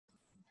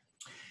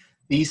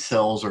these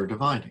cells are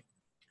dividing.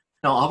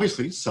 Now,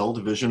 obviously, cell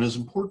division is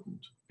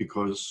important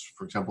because,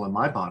 for example, in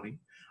my body,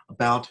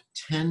 about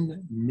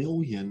 10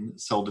 million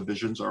cell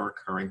divisions are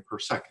occurring per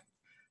second.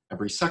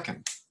 Every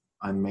second,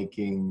 I'm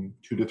making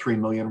 2 to 3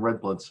 million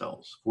red blood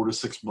cells, 4 to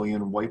 6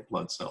 million white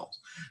blood cells.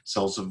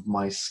 Cells of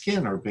my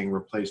skin are being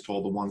replaced,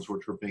 all the ones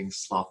which are being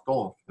sloughed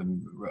off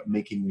and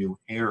making new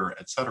hair,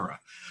 etc.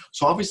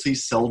 So obviously,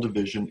 cell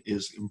division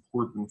is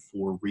important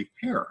for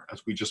repair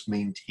as we just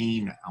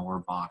maintain our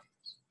bodies.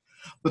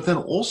 But then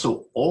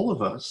also, all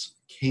of us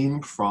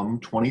came from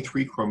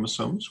 23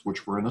 chromosomes,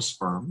 which were in a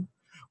sperm,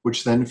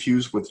 which then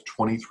fused with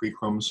 23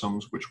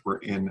 chromosomes, which were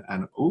in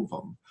an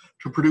ovum,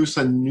 to produce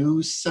a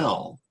new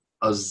cell,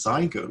 a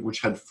zygote,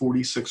 which had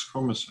 46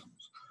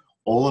 chromosomes.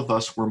 All of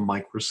us were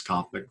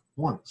microscopic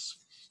once.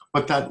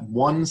 But that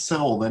one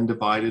cell then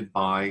divided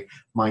by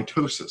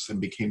mitosis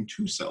and became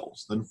 2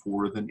 cells, then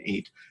 4, then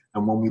 8.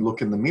 And when we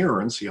look in the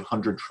mirror and see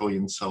 100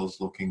 trillion cells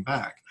looking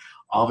back,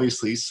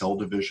 obviously cell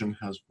division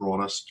has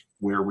brought us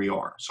where we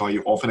are. So I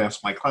often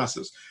ask my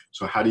classes,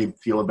 so how do you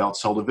feel about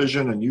cell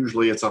division? And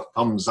usually it's a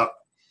thumbs up.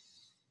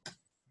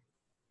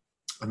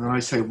 And then I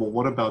say, well,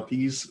 what about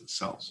these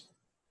cells?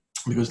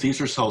 Because these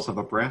are cells of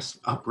a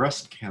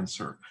breast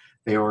cancer.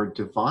 They are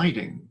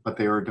dividing, but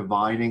they are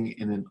dividing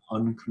in an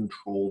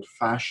uncontrolled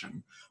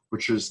fashion,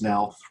 which is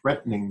now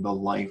threatening the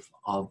life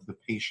of the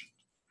patient.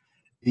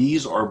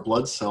 These are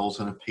blood cells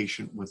in a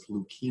patient with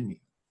leukemia.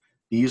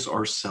 These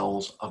are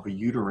cells of a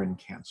uterine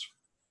cancer.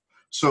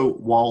 So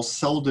while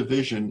cell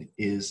division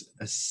is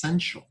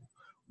essential,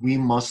 we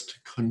must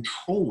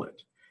control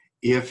it.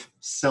 If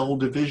cell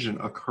division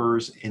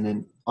occurs in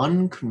an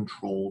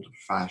uncontrolled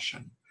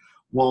fashion,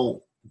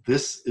 well,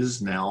 this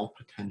is now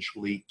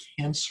potentially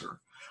cancer,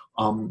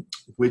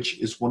 which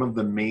is one of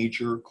the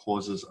major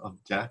causes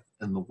of death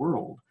in the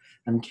world.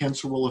 And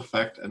cancer will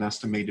affect an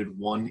estimated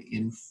 1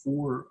 in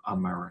 4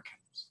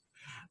 Americans.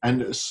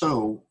 And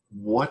so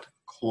what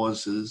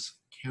causes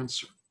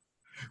cancer?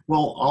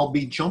 Well, I'll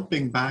be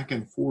jumping back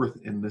and forth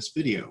in this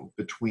video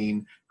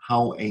between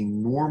how a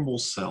normal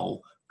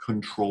cell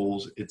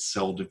controls its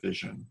cell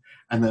division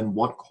and then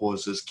what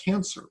causes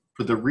cancer,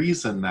 for the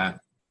reason that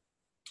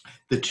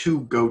the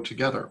two go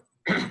together.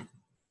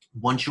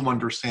 Once you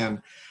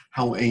understand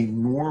how a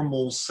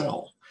normal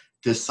cell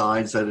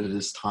decides that it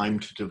is time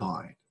to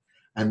divide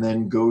and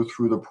then go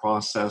through the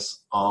process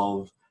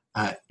of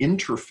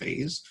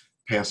interphase,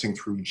 passing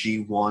through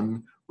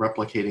G1,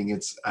 replicating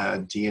its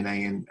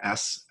DNA in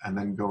S, and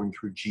then going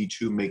through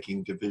G2,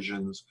 making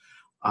divisions,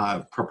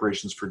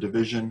 preparations for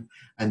division,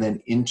 and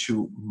then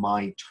into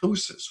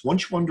mitosis.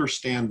 Once you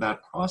understand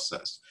that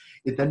process,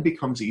 it then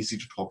becomes easy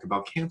to talk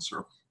about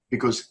cancer,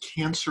 because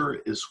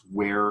cancer is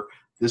where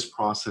this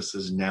process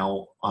is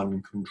now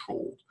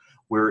uncontrolled,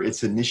 where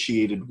it's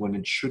initiated when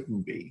it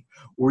shouldn't be,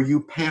 or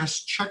you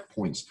pass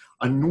checkpoints.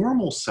 A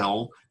normal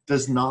cell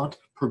does not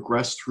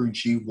progress through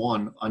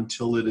G1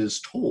 until it is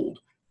told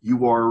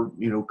you are,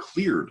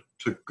 cleared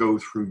to go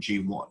through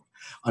G1.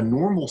 A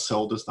normal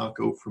cell does not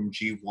go from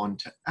G1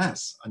 to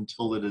S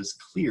until it is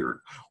cleared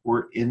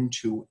or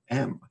into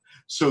M.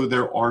 So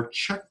there are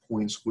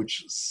checkpoints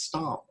which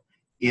stop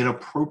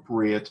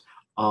inappropriate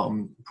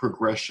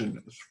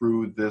progression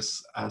through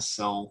this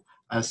cell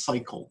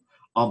cycle.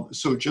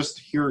 So just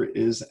here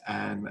is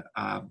an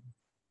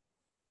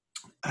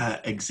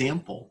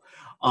example.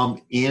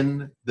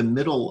 In the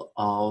middle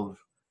of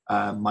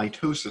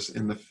mitosis,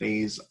 in the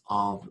phase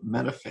of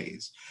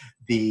metaphase,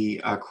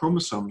 the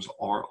chromosomes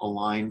are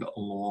aligned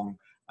along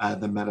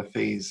the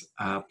metaphase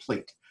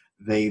plate.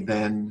 They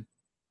then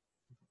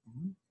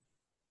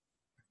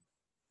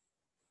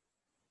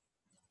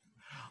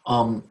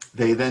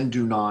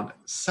do not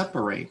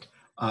separate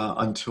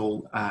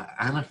until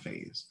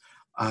anaphase.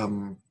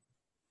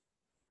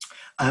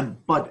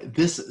 But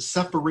this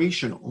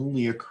separation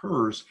only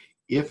occurs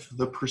if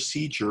the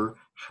procedure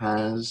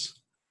has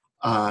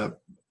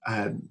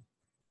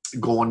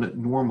gone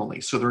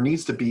normally. So there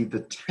needs to be the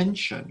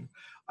tension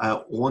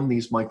on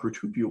these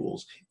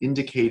microtubules,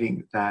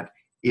 indicating that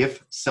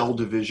if cell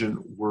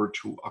division were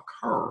to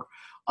occur,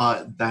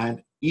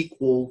 that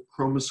equal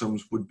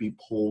chromosomes would be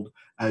pulled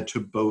to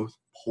both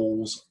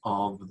poles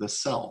of the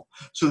cell.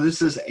 So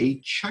this is a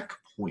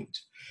checkpoint.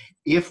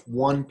 If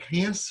one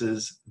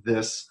passes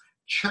this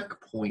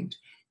checkpoint,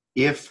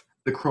 if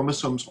the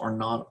chromosomes are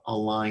not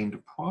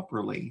aligned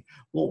properly,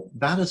 well,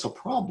 that is a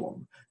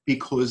problem,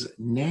 because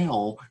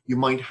now you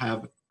might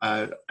have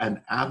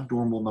an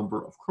abnormal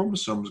number of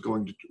chromosomes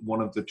going to one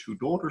of the 2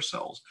 daughter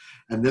cells,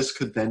 and this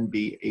could then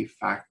be a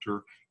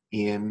factor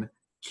in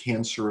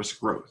cancerous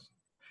growth.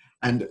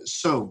 And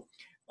so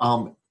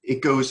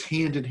it goes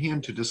hand in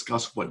hand to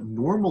discuss what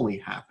normally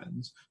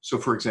happens. So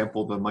for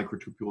example, the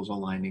microtubules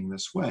aligning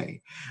this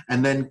way,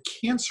 and then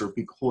cancer,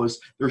 because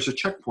there's a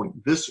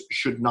checkpoint. This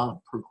should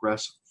not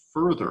progress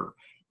further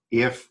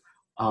if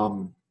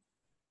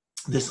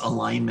this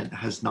alignment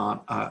has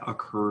not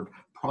occurred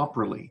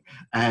properly.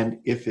 And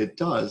if it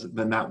does,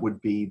 then that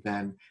would be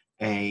then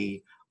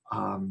a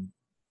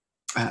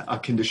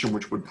condition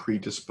which would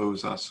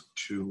predispose us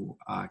to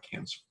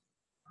cancer.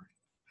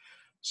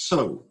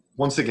 So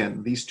once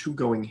again, these two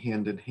going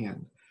hand in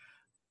hand.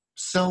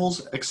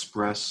 Cells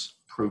express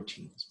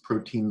proteins.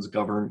 Proteins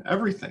govern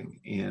everything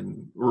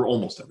or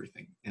almost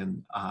everything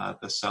in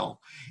the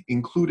cell,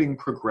 including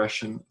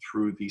progression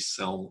through the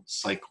cell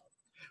cycle.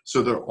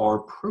 So there are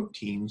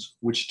proteins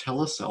which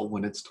tell a cell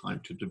when it's time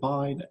to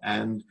divide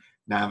and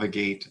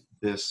navigate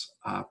this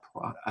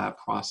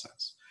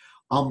process.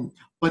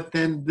 But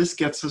then this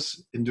gets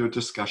us into a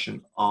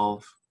discussion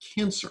of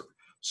cancer.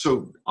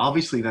 So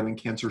obviously then in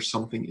cancer,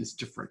 something is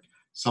different.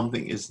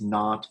 Something is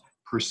not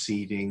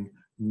proceeding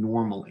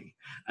normally.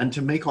 And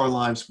to make our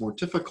lives more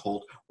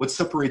difficult, what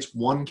separates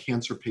one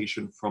cancer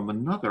patient from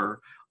another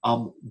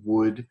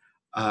would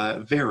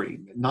vary.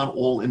 Not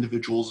all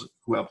individuals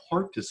who have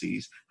heart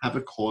disease have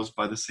it caused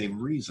by the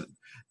same reason.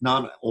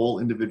 Not all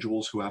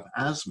individuals who have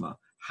asthma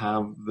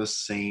have the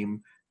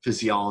same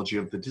physiology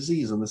of the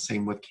disease, and the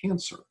same with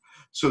cancer.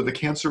 So the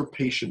cancer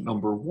patient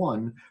number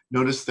one,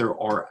 notice there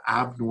are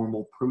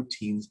abnormal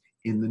proteins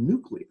in the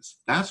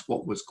nucleus. That's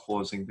what was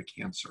causing the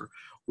cancer.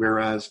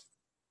 Whereas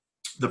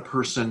the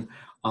person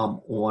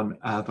on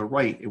the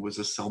right, it was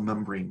a cell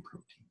membrane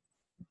protein.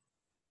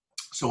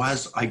 So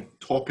as I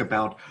talk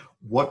about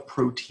what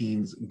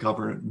proteins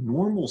govern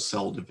normal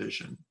cell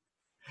division,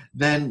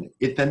 then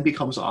it then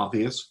becomes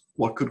obvious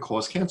what could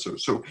cause cancer.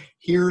 So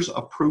here's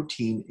a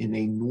protein in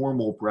a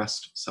normal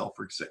breast cell,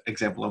 for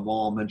example, and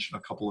while I'll mention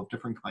a couple of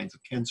different kinds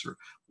of cancer,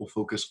 we'll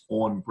focus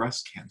on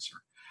breast cancer.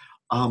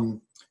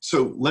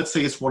 So let's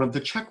say it's one of the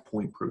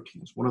checkpoint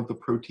proteins, one of the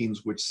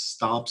proteins which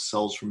stops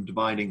cells from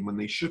dividing when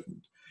they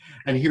shouldn't.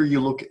 And here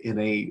you look in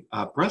a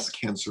breast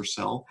cancer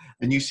cell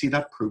and you see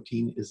that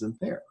protein isn't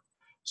there.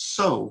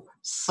 So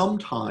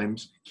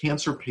sometimes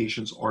cancer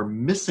patients are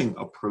missing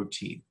a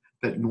protein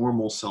that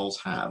normal cells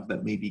have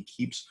that maybe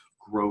keeps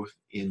growth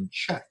in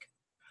check.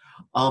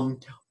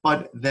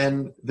 But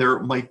then there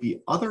might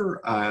be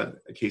other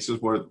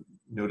cases where,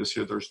 notice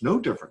here, there's no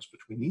difference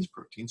between these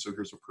proteins. So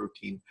here's a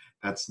protein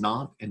that's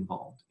not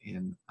involved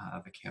in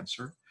the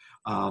cancer.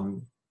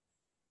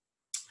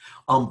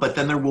 But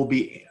then there will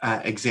be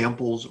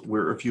examples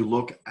where if you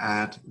look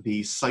at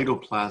the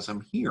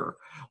cytoplasm here,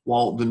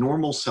 while the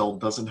normal cell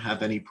doesn't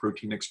have any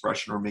protein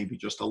expression or maybe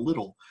just a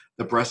little,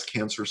 the breast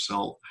cancer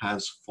cell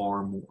has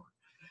far more.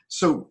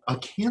 So a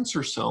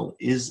cancer cell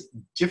is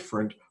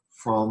different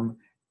from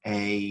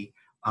a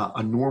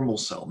normal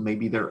cell.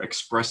 Maybe they're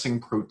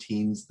expressing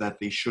proteins that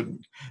they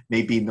shouldn't.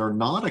 Maybe they're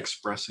not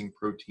expressing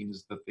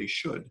proteins that they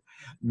should.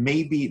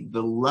 Maybe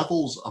the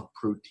levels of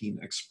protein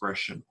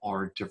expression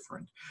are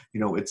different.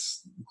 You know,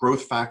 its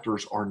growth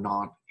factors are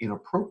not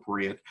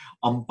inappropriate,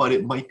 but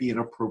it might be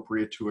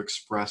inappropriate to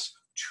express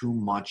too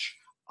much,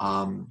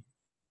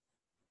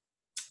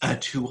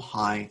 too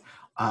high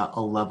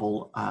a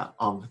level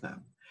of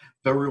them.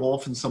 Very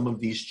often, some of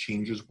these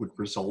changes would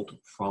result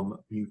from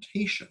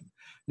mutation.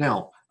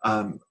 Now,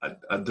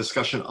 a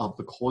discussion of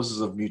the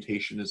causes of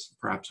mutation is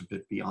perhaps a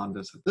bit beyond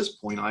us at this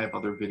point. I have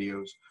other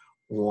videos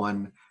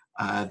on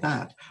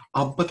that.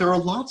 But there are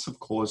lots of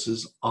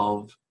causes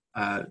of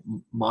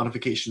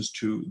modifications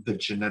to the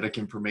genetic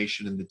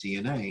information in the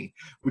DNA,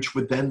 which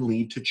would then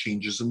lead to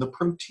changes in the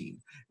protein.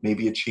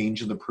 Maybe a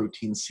change in the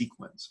protein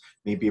sequence,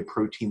 maybe a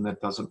protein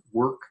that doesn't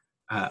work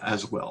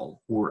as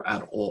well or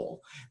at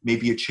all.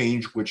 Maybe a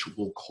change which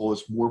will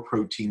cause more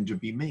protein to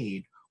be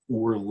made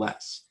or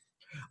less.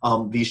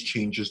 These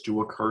changes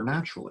do occur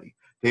naturally.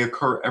 They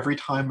occur every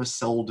time a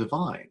cell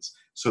divides.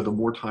 So the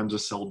more times a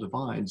cell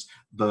divides,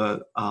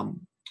 the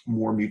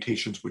more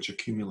mutations which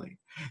accumulate.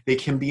 They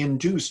can be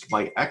induced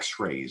by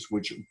X-rays,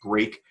 which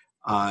break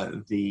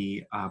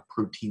the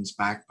protein's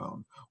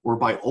backbone, or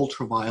by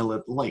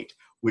ultraviolet light,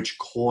 which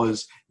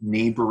cause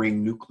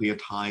neighboring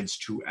nucleotides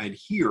to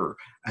adhere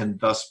and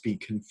thus be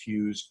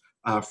confused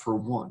for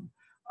one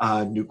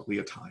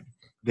nucleotide.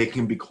 They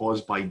can be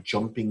caused by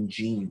jumping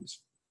genes.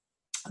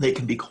 They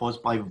can be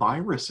caused by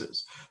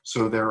viruses.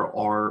 So there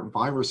are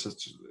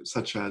viruses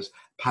such as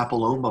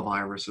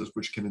papillomaviruses,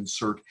 which can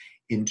insert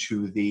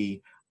into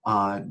the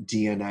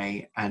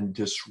DNA and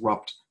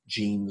disrupt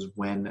genes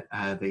when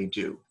they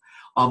do.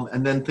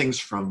 And then things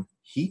from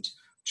heat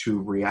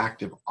to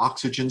reactive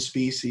oxygen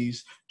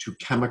species to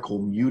chemical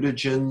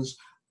mutagens,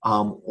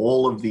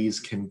 all of these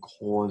can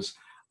cause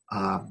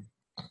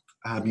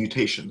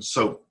mutations.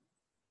 So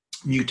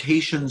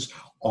mutations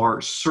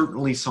are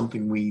certainly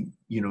something we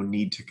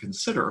need to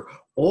consider.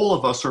 All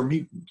of us are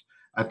mutant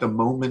at the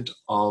moment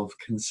of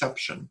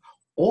conception.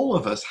 All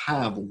of us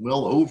have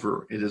well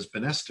over, it has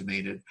been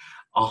estimated,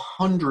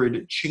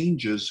 100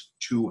 changes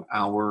to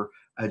our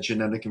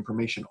genetic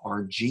information,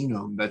 our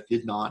genome, that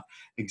did not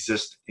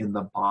exist in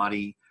the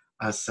body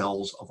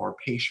cells of our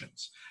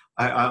patients.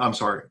 I'm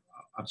sorry,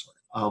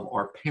 of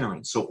our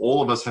parents. So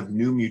all of us have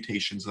new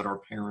mutations that our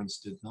parents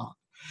did not.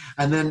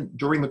 And then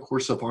during the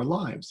course of our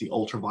lives, the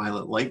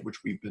ultraviolet light,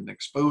 which we've been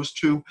exposed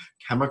to,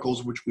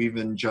 chemicals which we've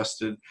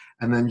ingested,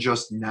 and then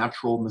just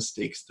natural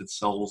mistakes that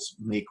cells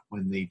make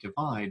when they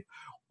divide,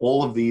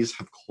 all of these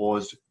have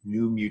caused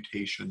new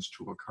mutations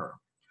to occur.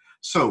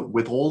 So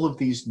with all of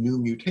these new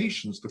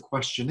mutations, the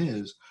question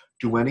is,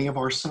 do any of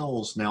our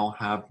cells now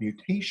have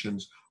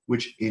mutations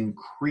which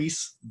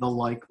increase the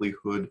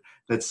likelihood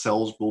that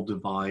cells will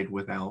divide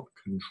without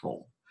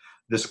control?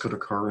 This could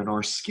occur in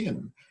our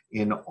skin,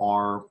 in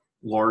our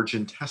large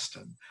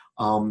intestine,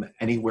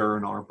 anywhere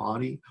in our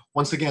body.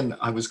 Once again,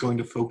 I was going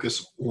to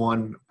focus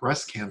on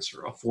breast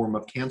cancer, a form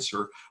of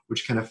cancer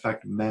which can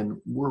affect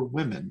men or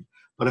women,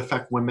 but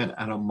affect women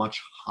at a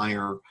much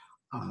higher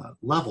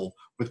level,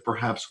 with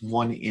perhaps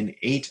 1 in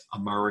 8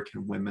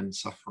 American women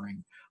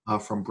suffering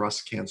from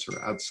breast cancer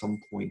at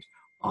some point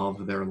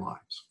of their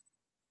lives.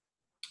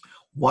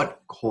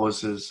 What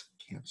causes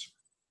cancer?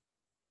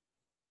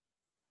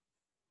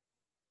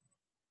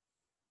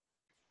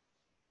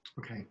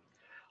 Okay,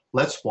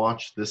 let's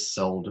watch this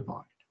cell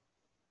divide.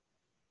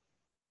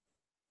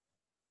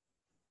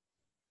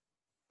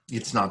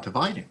 It's not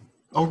dividing.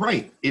 Oh,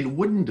 right, it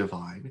wouldn't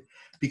divide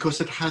because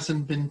it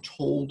hasn't been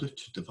told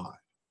to divide.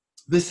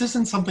 This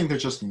isn't something that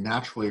just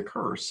naturally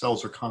occurs.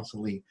 Cells are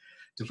constantly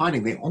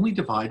dividing. They only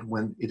divide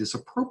when it is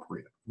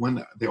appropriate,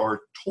 when they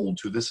are told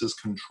to. This is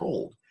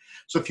controlled.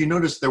 So if you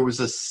notice, there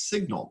was a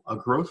signal, a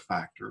growth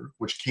factor,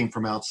 which came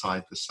from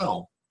outside the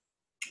cell,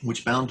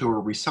 which bound to a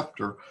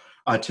receptor,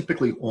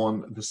 typically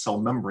on the cell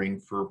membrane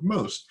for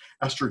most.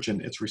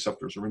 Estrogen, its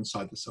receptors are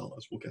inside the cell,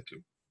 as we'll get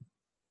to.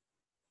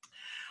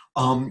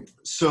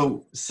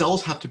 So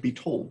cells have to be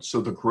told.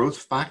 So the growth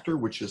factor,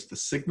 which is the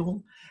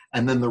signal,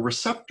 and then the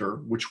receptor,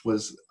 which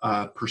was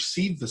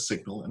perceived the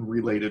signal and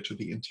relayed it to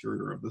the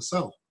interior of the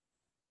cell.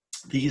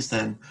 These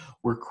then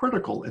were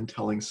critical in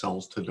telling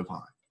cells to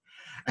divide.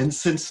 And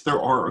since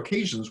there are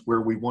occasions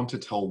where we want to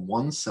tell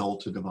one cell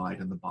to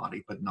divide in the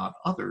body, but not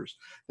others,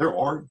 there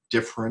are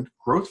different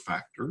growth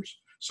factors.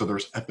 So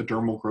there's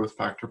epidermal growth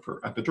factor for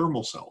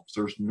epidermal cells.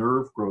 There's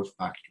nerve growth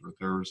factor.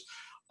 There's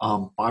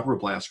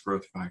fibroblast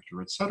growth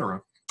factor,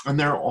 etc. And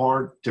there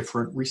are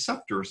different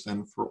receptors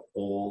then for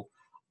all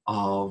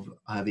of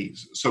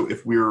these. So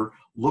if we're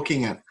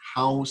looking at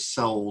how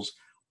cells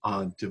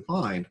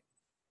divide,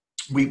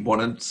 we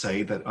want to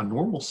say that a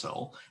normal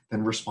cell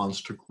then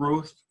responds to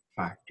growth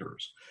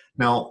factors.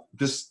 Now,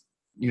 this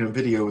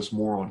video is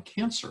more on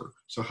cancer.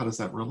 So how does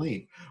that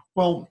relate?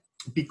 Well,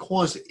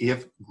 because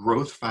if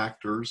growth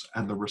factors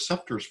and the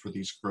receptors for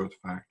these growth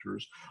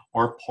factors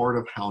are part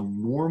of how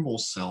normal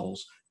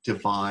cells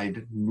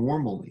divide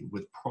normally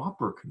with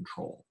proper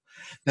control,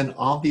 then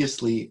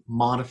obviously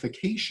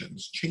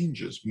modifications,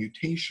 changes,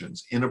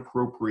 mutations,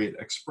 inappropriate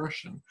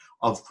expression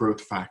of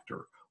growth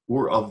factor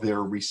or of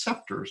their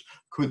receptors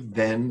could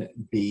then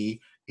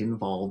be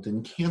involved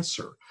in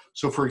cancer.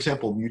 So for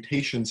example,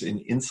 mutations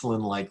in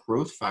insulin-like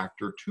growth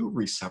factor 2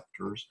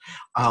 receptors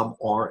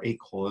are a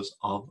cause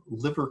of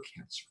liver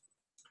cancer.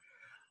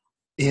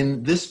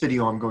 In this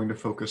video, I'm going to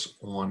focus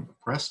on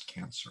breast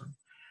cancer.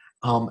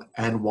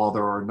 And while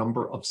there are a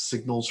number of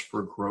signals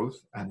for growth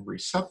and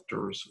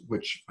receptors,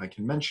 which I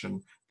can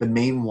mention, the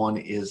main one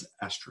is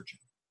estrogen.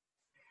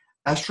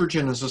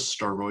 Estrogen is a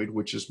steroid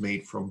which is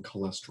made from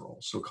cholesterol.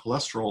 So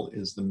cholesterol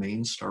is the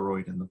main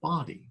steroid in the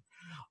body.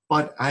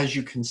 But as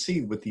you can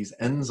see with these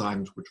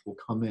enzymes which will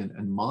come in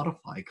and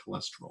modify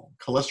cholesterol,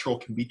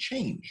 cholesterol can be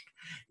changed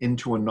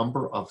into a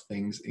number of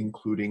things,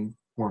 including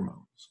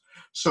hormones.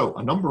 So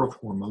a number of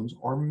hormones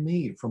are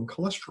made from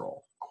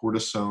cholesterol,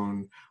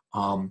 cortisone,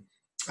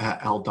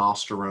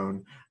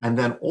 aldosterone, and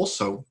then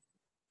also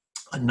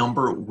a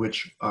number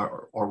which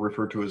are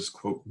referred to as,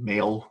 quote,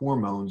 male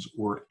hormones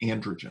or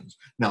androgens.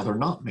 Now, they're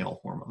not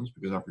male hormones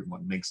because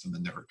everyone makes them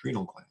in their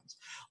adrenal glands,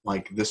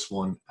 like this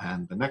one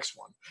and the next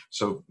one.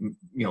 So,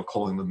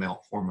 calling them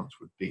male hormones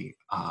would be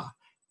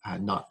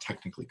not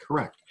technically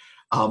correct.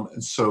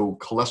 And so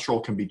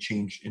cholesterol can be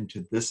changed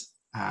into this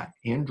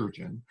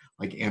androgen,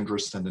 like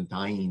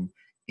androstenedione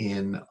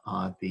in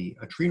the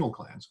adrenal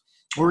glands,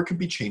 or it could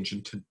be changed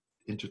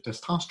into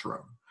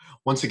testosterone.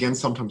 Once again,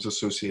 sometimes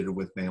associated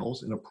with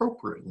males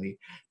inappropriately,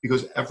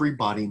 because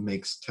everybody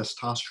makes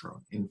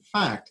testosterone. In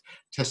fact,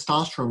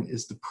 testosterone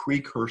is the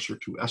precursor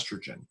to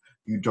estrogen.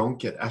 You don't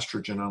get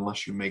estrogen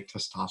unless you make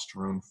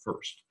testosterone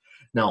first.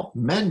 Now,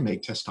 men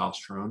make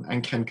testosterone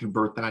and can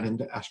convert that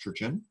into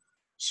estrogen.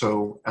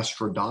 So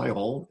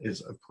estradiol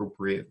is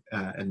appropriate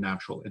and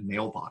natural in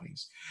male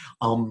bodies.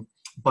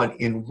 But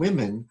in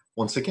women,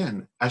 once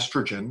again,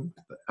 estrogen,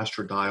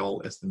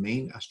 estradiol as the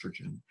main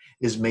estrogen,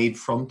 is made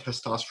from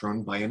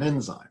testosterone by an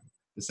enzyme.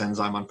 This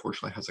enzyme,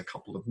 unfortunately, has a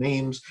couple of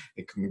names.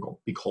 It can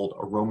be called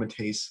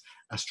aromatase,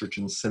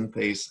 estrogen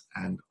synthase,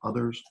 and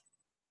others.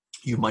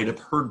 You might have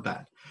heard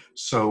that.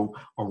 So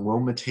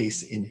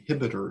aromatase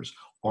inhibitors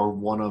are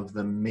one of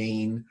the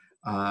main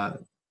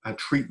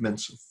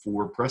treatments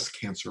for breast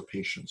cancer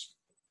patients.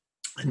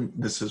 And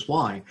this is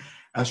why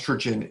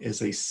estrogen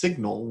is a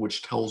signal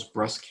which tells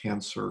breast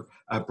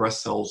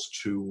cells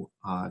to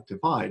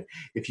divide.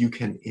 If you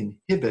can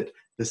inhibit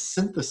the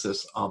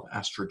synthesis of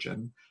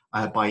estrogen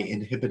by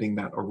inhibiting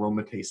that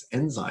aromatase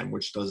enzyme,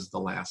 which does the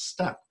last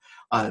step,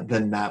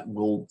 then that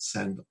will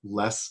send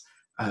less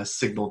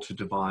signal to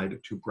divide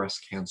to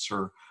breast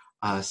cancer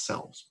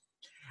cells.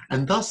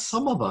 And thus,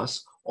 some of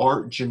us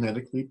are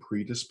genetically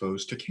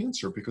predisposed to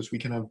cancer because we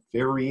can have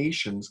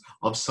variations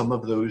of some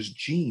of those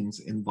genes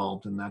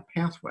involved in that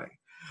pathway.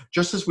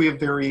 Just as we have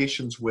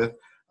variations with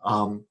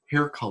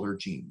hair color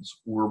genes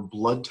or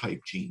blood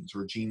type genes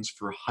or genes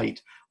for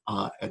height,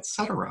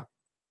 etc.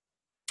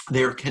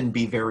 There can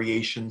be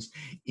variations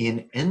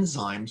in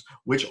enzymes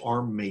which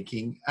are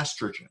making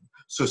estrogen.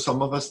 So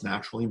some of us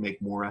naturally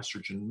make more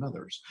estrogen than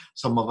others.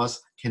 Some of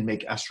us can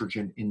make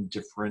estrogen in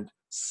different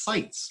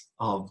sites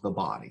of the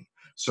body.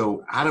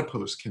 So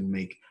adipose can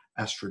make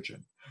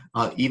estrogen.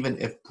 Even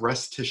if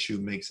breast tissue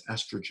makes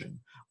estrogen.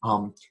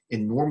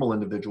 In normal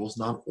individuals,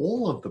 not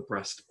all of the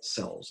breast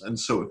cells. And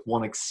so if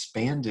one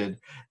expanded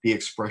the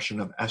expression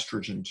of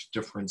estrogen to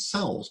different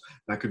cells,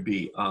 that could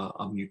be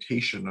a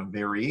mutation, a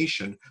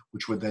variation,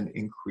 which would then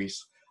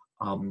increase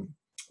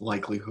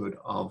likelihood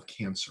of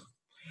cancer.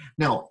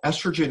 Now,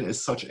 estrogen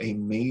is such a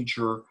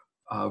major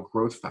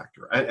growth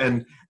factor.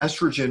 And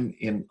estrogen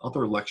in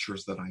other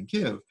lectures that I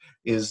give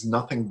is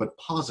nothing but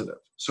positive.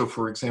 So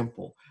for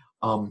example,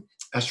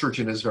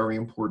 estrogen is very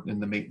important in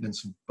the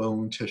maintenance of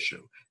bone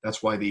tissue.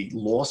 That's why the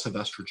loss of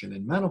estrogen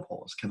in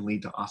menopause can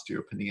lead to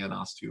osteopenia and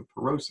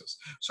osteoporosis.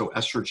 So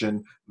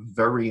estrogen,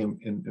 very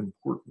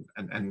important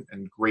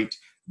and great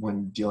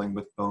when dealing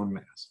with bone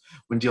mass.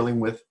 When dealing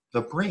with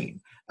the brain,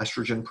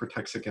 estrogen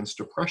protects against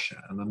depression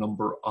and a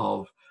number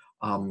of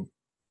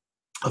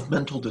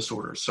mental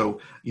disorders. So,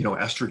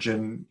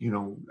 estrogen,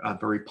 a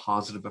very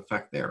positive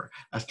effect there.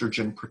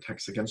 Estrogen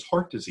protects against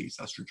heart disease.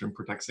 Estrogen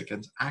protects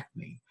against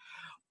acne.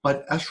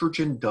 But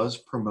estrogen does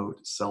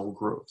promote cell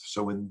growth.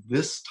 So in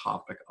this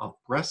topic of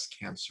breast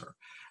cancer,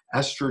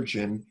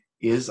 estrogen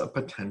is a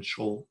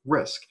potential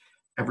risk.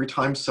 Every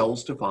time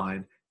cells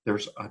divide,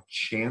 there's a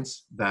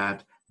chance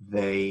that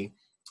they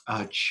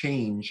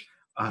change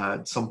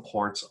some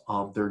parts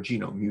of their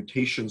genome.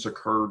 Mutations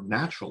occur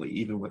naturally,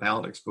 even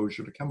without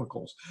exposure to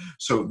chemicals.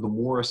 So the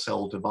more a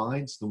cell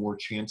divides, the more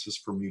chances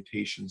for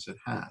mutations it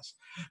has.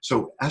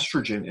 So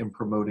estrogen in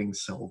promoting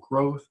cell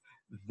growth,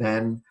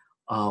 then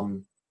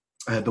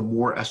the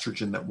more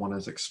estrogen that one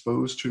is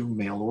exposed to,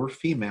 male or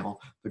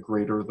female, the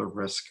greater the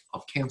risk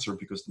of cancer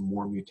because the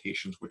more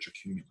mutations which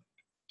accumulate.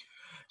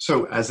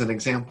 So as an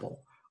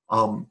example,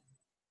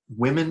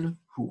 women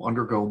who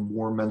undergo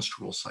more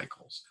menstrual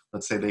cycles,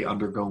 let's say they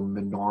undergo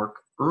menarche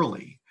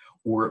early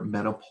or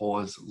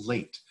menopause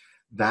late,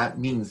 that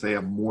means they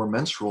have more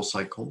menstrual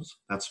cycles,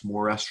 that's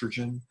more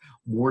estrogen,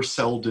 more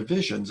cell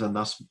divisions, and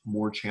thus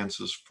more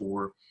chances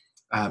for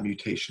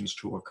mutations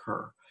to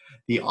occur.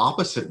 The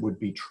opposite would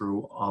be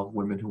true of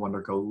women who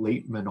undergo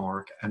late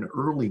menarche and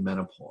early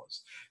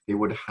menopause. They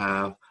would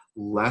have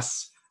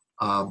less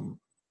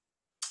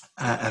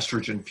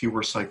estrogen,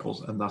 fewer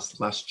cycles, and thus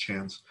less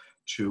chance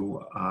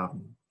to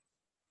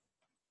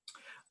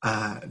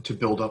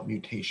build up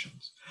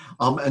mutations.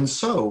 And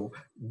so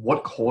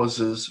what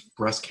causes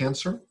breast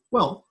cancer?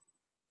 Well,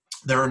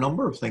 there are a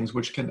number of things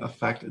which can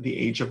affect the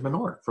age of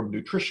menarche, from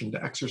nutrition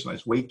to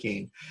exercise, weight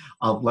gain,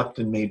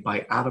 leptin made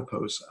by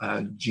adipose,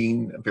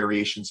 gene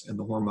variations in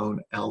the hormone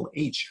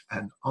LH,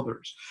 and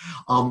others.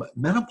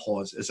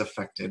 Menopause is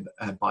affected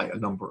by a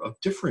number of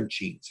different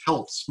genes,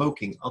 health,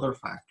 smoking, other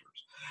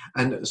factors.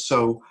 And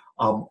so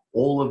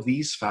all of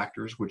these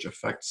factors, which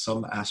affect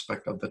some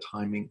aspect of the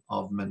timing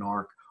of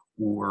menarche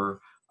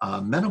or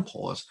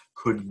menopause,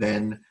 could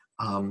then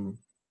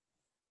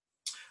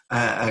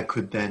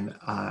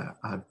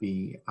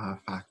be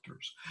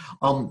factors.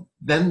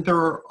 Then there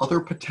are other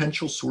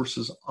potential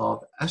sources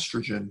of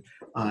estrogen,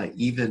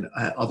 even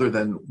other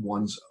than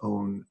one's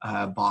own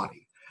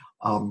body.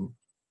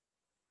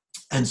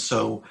 And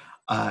so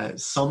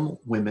some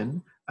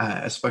women,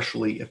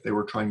 especially if they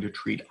were trying to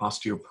treat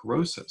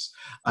osteoporosis,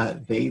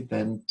 they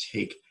then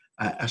take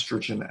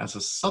estrogen as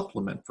a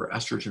supplement for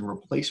estrogen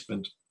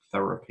replacement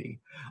therapy,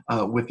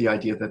 with the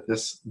idea that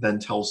this then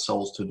tells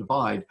cells to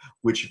divide,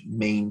 which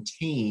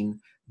maintain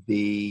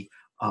the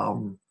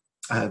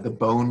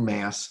bone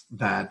mass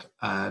that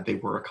they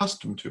were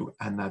accustomed to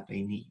and that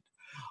they need.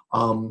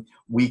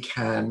 We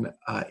can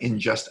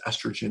ingest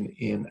estrogen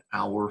in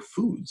our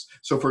foods.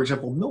 So for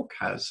example, milk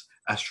has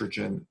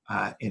estrogen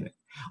in it.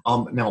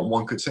 Now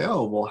one could say,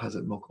 oh, well,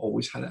 hasn't milk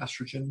always had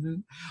estrogen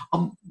in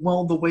it?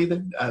 Well, the way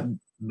that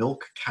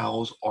milk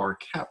cows are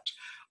kept,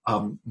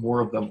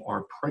 more of them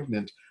are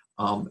pregnant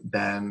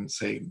than,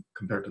 say,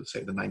 compared to,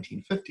 say, the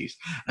 1950s.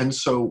 And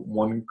so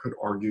one could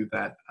argue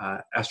that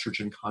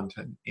estrogen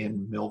content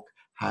in milk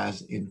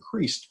has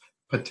increased,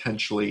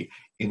 potentially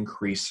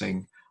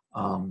increasing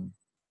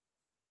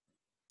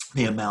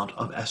the amount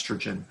of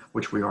estrogen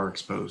which we are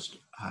exposed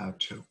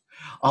to.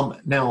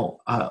 Now,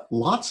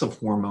 lots of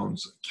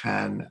hormones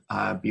can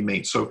be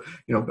made. So,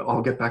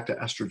 I'll get back to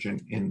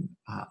estrogen in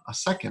a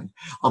second.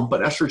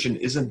 But estrogen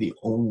isn't the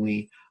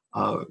only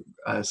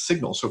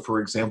signal. So, for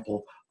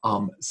example,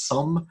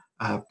 some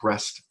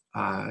breast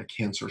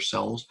cancer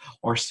cells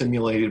are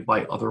stimulated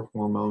by other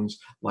hormones,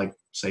 like,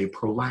 say,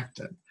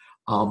 prolactin.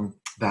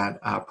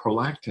 That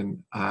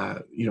prolactin,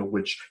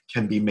 which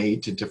can be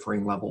made to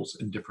differing levels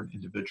in different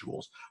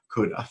individuals,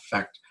 could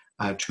affect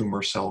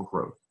tumor cell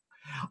growth.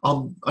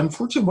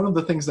 Unfortunately, one of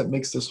the things that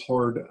makes this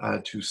hard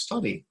to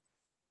study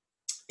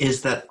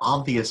is that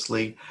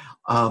obviously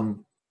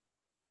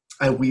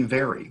we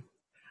vary.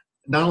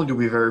 Not only do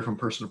we vary from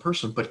person to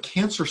person, but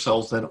cancer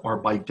cells then are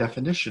by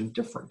definition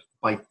different.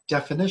 By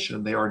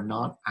definition, they are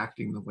not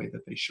acting the way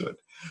that they should.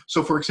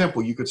 So for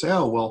example, you could say,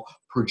 oh, well,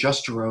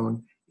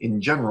 progesterone in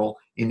general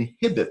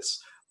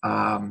inhibits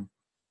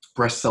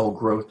breast cell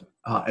growth.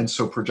 And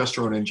so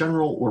progesterone in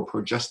general or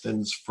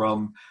progestins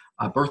from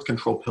birth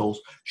control pills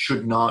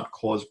should not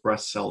cause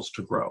breast cells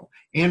to grow.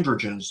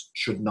 Androgens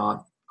should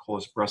not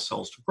cause breast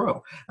cells to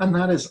grow. And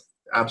that is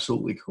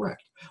absolutely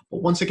correct.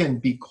 But once again,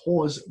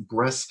 because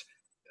breast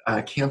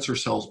cancer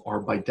cells are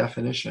by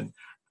definition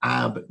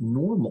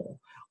abnormal,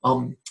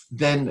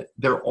 then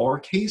there are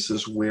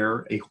cases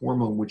where a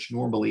hormone which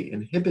normally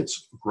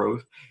inhibits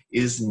growth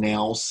is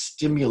now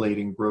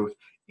stimulating growth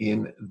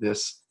in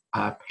this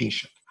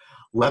patient.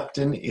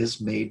 Leptin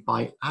is made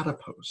by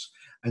adipose.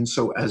 And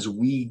so as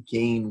we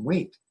gain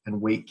weight,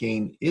 and weight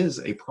gain is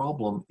a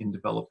problem in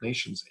developed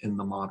nations in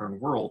the modern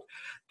world,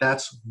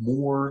 that's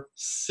more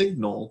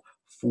signal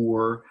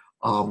for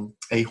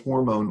a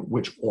hormone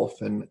which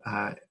often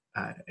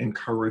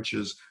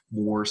encourages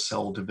more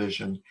cell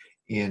division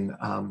in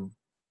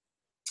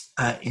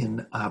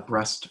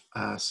breast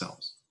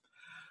cells.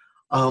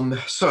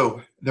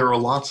 So there are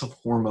lots of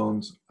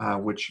hormones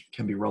which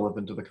can be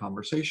relevant to the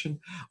conversation.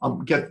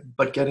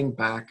 But getting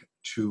back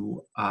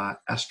to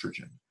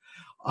estrogen.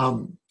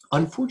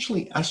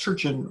 Unfortunately,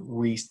 estrogen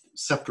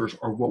receptors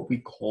are what we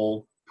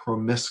call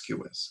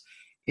promiscuous,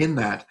 in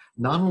that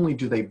not only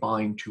do they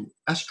bind to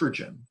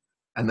estrogen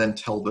and then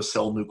tell the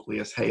cell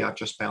nucleus, hey, I've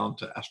just bound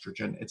to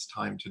estrogen, it's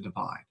time to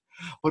divide,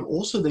 but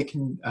also they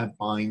can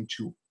bind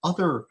to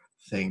other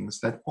things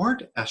that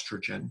aren't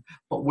estrogen,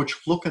 but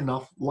which look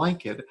enough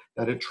like it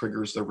that it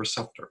triggers the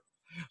receptor.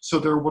 So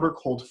they're what are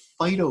called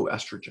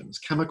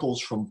phytoestrogens,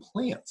 chemicals from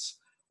plants.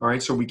 All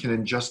right, so we can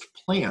ingest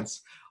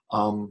plants,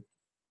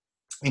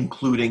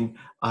 including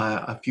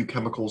a few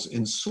chemicals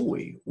in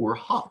soy or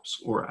hops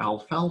or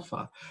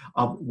alfalfa,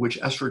 which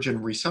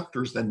estrogen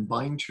receptors then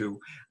bind to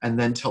and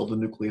then tell the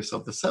nucleus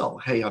of the cell,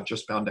 hey, I've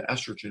just bound to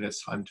estrogen,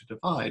 it's time to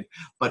divide.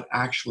 But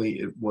actually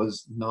it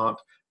was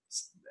not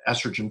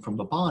estrogen from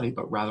the body,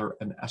 but rather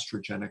an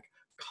estrogenic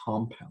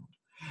compound.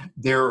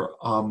 There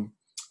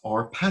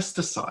are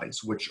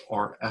pesticides which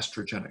are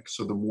estrogenic.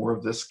 So the more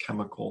of this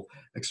chemical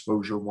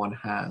exposure one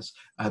has,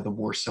 the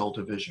more cell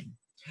division.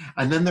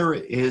 And then there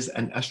is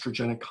an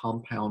estrogenic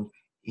compound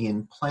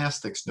in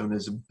plastics known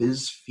as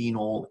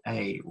bisphenol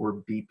A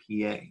or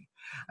BPA.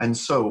 And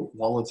so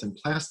while it's in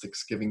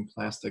plastics, giving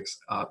plastics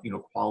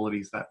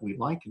qualities that we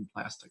like in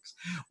plastics,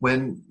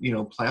 when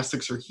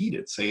plastics are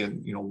heated, say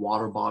in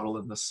water bottle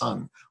in the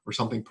sun or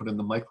something put in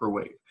the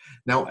microwave,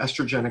 now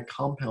estrogenic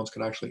compounds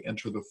could actually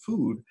enter the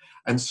food.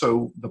 And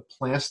so the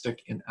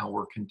plastic in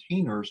our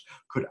containers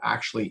could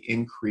actually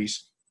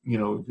increase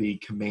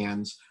the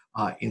commands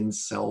in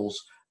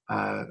cells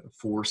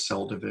for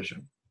cell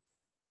division.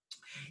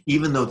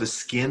 Even though the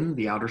skin,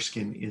 the outer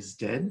skin, is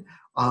dead,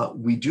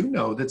 we do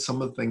know that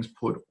some of the things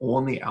put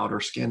on the outer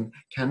skin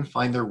can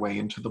find their way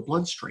into the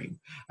bloodstream.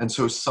 And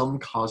so some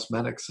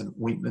cosmetics and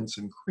ointments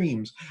and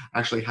creams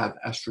actually have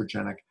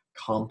estrogenic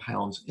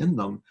compounds in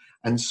them.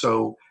 And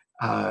so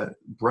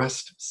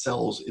breast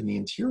cells in the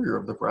interior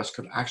of the breast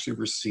could actually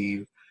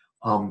receive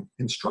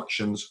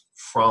instructions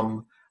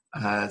from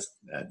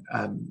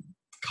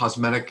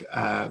cosmetic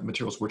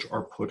materials which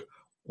are put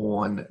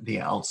on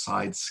the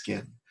outside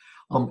skin.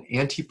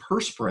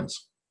 Antiperspirants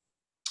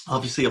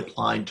obviously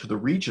applied to the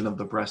region of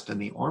the breast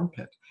and the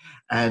armpit.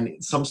 And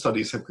some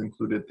studies have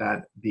concluded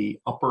that the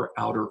upper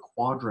outer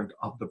quadrant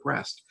of the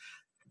breast,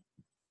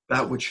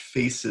 that which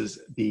faces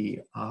the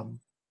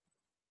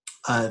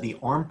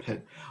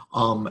armpit,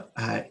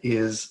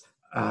 is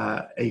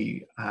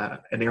an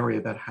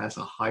area that has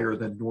a higher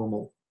than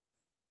normal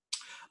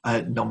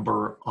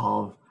number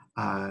of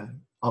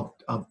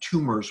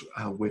tumors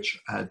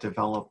which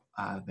develop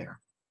there.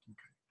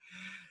 Okay.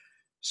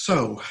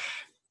 So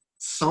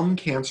some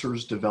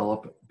cancers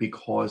develop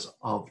because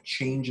of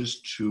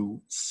changes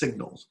to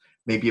signals.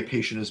 Maybe a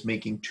patient is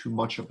making too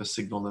much of a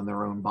signal in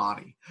their own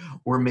body,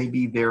 or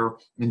maybe they're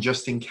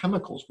ingesting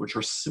chemicals which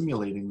are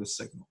simulating the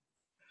signal.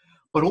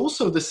 But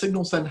also the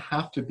signals then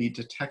have to be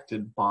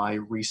detected by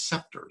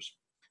receptors.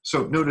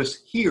 So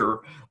notice here,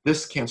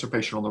 this cancer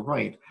patient on the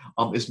right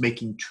is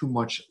making too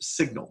much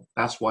signal.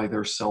 That's why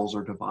their cells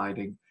are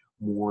dividing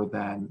more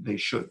than they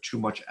should, too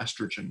much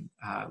estrogen,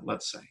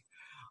 let's say.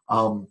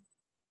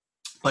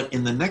 But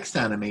in the next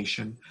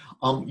animation,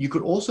 you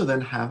could also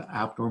then have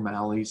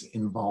abnormalities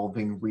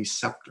involving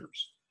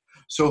receptors.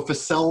 So if a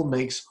cell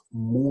makes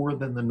more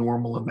than the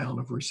normal amount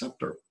of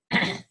receptor,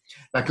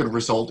 that could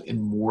result in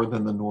more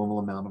than the normal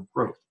amount of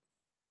growth.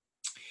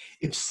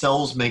 If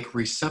cells make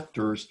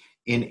receptors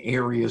in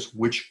areas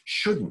which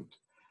shouldn't,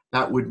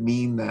 that would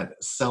mean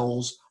that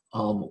cells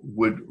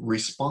would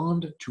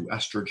respond to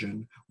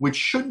estrogen, which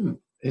shouldn't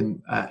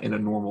in a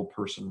normal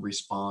person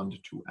respond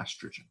to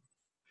estrogen.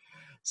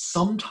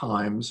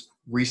 Sometimes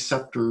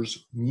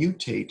receptors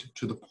mutate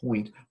to the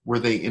point where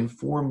they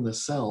inform the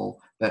cell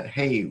that,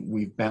 hey,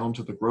 we've bound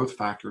to the growth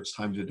factor, it's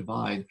time to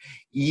divide,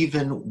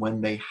 even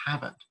when they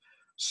haven't.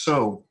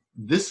 So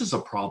this is a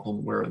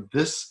problem where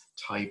this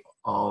type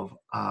of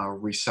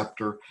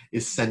receptor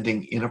is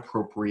sending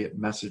inappropriate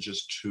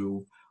messages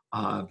to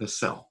the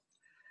cell.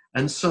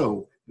 And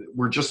so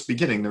we're just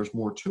beginning, there's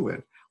more to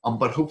it.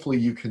 But hopefully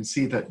you can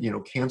see that,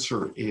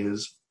 cancer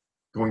is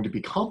going to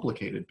be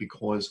complicated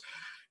because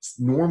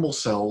normal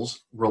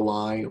cells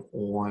rely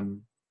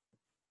on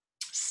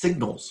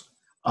signals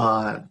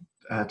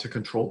to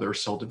control their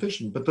cell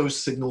division, but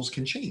those signals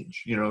can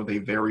change. They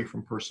vary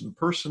from person to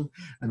person,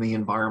 and the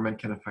environment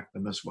can affect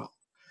them as well.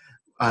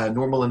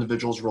 Normal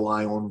individuals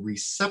rely on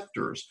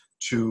receptors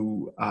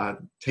to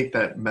take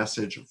that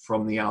message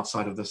from the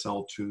outside of the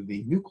cell to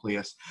the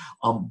nucleus,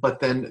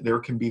 but then there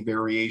can be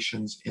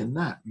variations in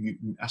that,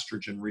 mutant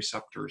estrogen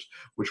receptors,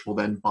 which will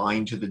then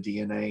bind to the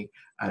DNA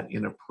at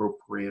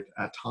inappropriate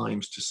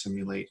times to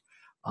simulate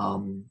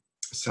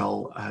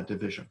cell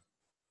division.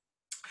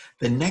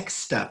 The next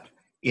step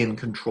in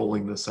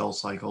controlling the cell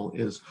cycle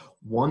is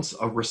once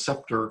a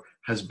receptor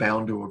has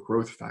bound to a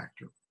growth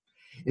factor,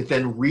 it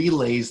then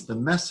relays the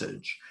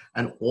message,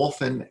 and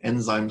often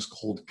enzymes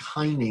called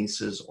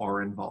kinases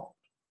are involved.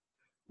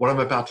 What I'm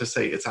about to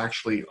say, it's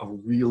actually a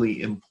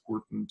really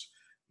important,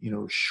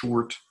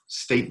 short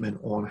statement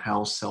on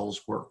how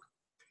cells work.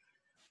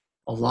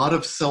 A lot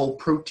of cell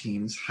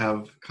proteins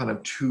have kind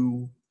of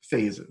two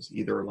phases,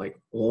 either like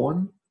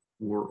on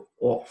or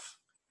off.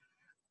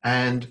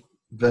 And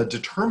the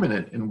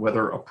determinant in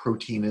whether a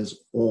protein is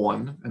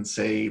on and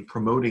say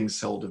promoting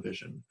cell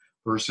division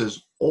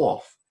versus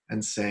off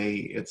and say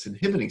it's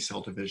inhibiting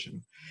cell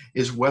division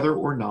is whether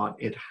or not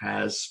it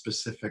has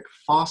specific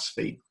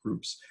phosphate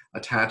groups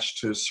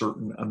attached to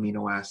certain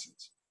amino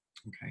acids,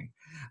 okay?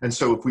 And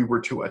so if we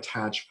were to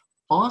attach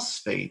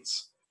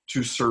phosphates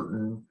to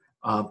certain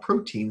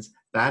proteins,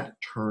 that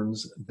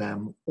turns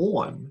them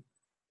on,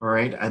 all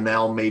right? And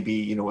now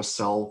maybe, a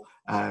cell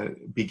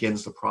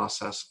begins the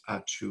process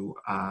to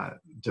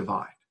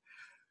divide.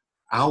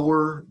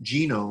 Our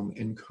genome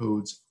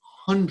encodes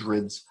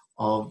hundreds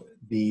of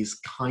these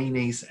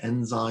kinase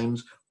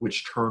enzymes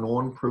which turn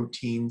on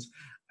proteins,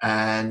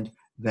 and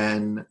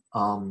then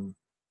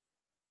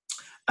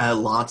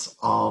lots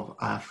of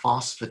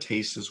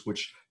phosphatases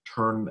which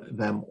turn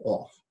them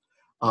off.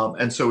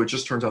 And so it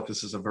just turns out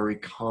this is a very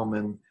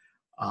common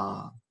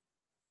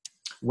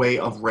way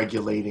of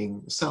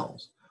regulating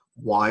cells.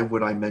 Why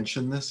would I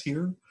mention this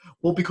here?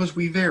 Well, because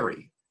we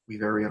vary. We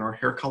vary in our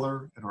hair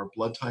color and our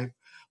blood type,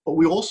 but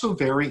we also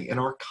vary in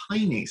our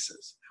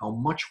kinases, how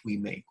much we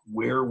make,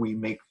 where we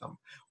make them,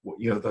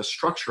 the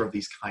structure of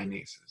these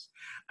kinases.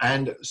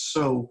 And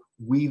so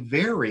we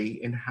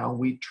vary in how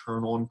we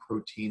turn on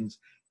proteins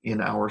in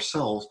our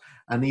cells,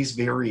 and these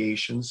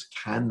variations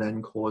can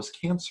then cause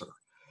cancer.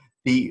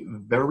 The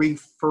very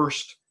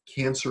first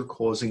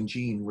cancer-causing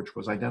gene which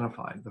was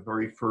identified, the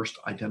very first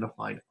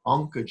identified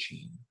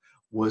oncogene,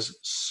 was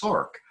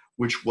SRC,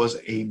 which was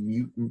a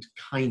mutant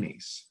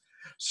kinase.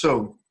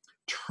 So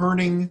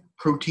turning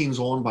proteins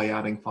on by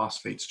adding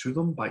phosphates to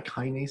them by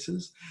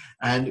kinases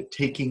and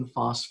taking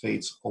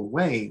phosphates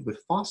away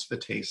with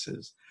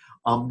phosphatases,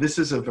 this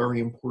is a very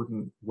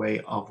important way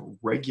of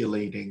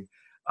regulating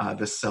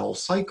the cell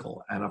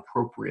cycle and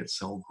appropriate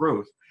cell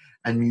growth.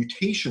 And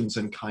mutations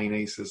in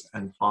kinases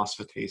and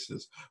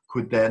phosphatases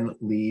could then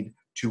lead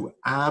to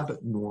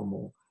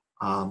abnormal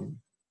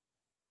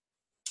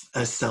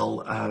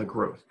cell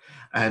growth.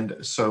 And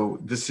so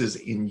this is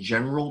in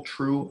general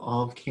true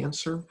of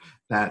cancer,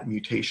 that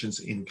mutations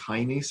in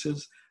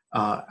kinases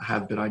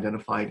have been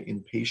identified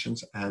in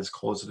patients as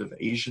causative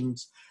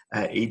agents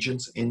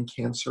in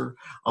cancer,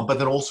 but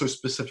then also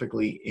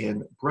specifically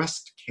in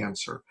breast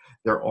cancer,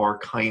 there are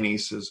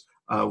kinases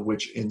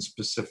which in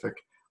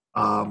specific,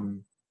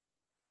 I'm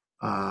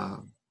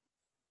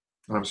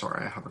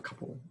sorry, I have a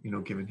couple,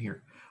 given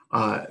here.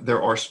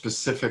 There are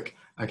specific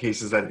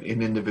cases that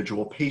in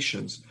individual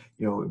patients,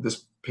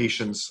 this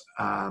patient's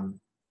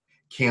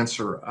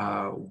cancer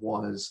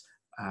was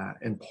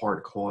in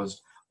part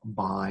caused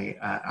by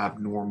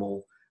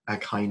abnormal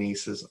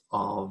kinases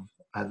of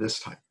this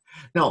type.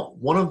 Now,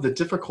 one of the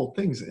difficult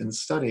things in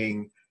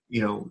studying,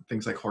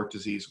 things like heart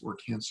disease or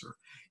cancer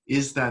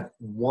is that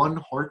one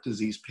heart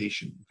disease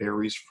patient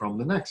varies from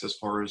the next as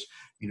far as,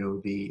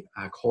 the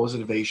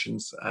causative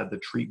agents, the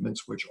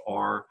treatments which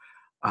are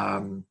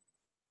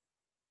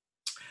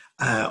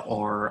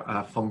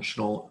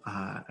functional,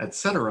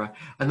 etc.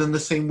 And then the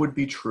same would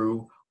be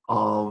true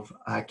of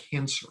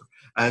cancer.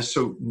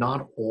 So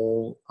not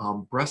all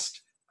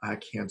breast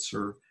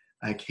cancer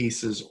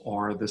cases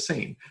are the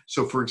same.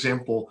 So for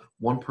example,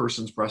 one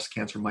person's breast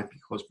cancer might be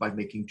caused by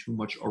making too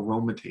much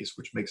aromatase,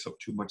 which makes up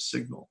too much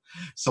signal.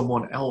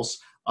 Someone else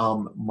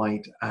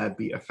might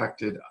be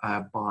affected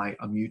by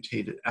a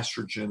mutated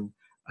estrogen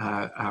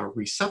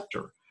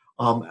receptor.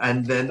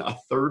 And then a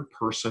third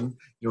person,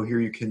 here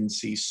you can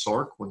see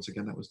SRC. Once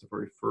again, that was the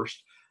very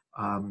first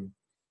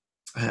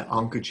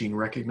oncogene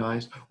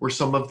recognized, or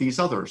some of these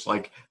others,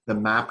 like the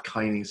MAP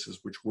kinases,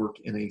 which work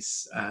in a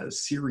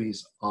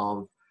series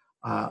of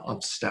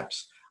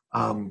steps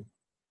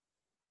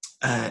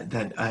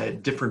that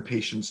different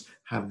patients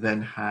have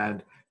then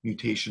had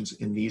mutations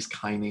in these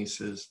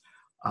kinases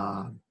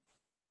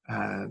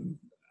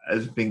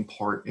as being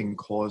part in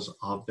cause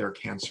of their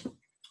cancer.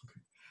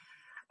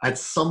 At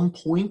some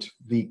point,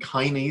 the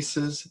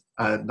kinases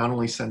not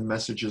only send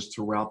messages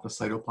throughout the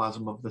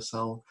cytoplasm of the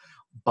cell,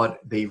 but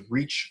they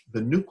reach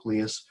the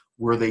nucleus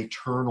where they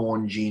turn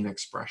on gene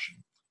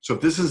expression. So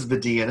if this is the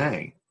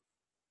DNA,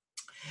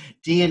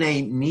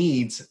 DNA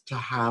needs to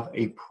have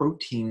a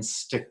protein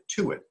stick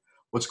to it,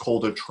 what's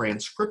called a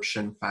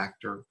transcription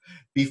factor,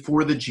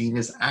 before the gene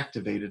is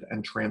activated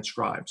and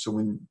transcribed. So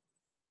when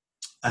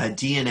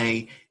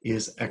DNA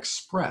is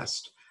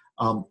expressed,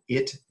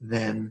 it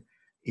then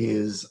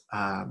is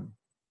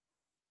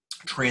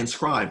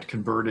transcribed,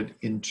 converted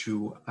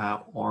into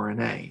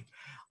RNA.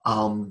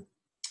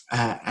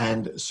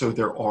 And so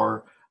there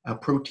are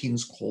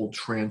proteins called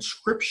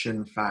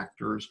transcription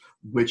factors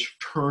which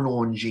turn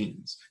on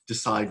genes,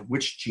 decide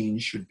which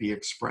genes should be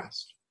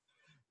expressed.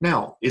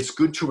 Now, it's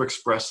good to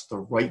express the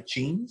right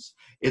genes.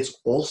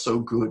 It's also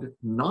good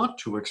not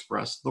to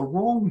express the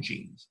wrong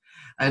genes.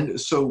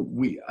 And so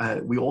we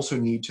also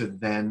need to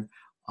then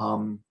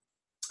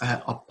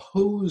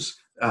oppose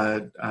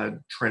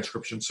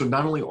transcription. So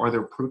not only are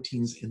there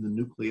proteins in the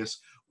nucleus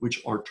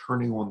which are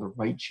turning on the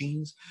right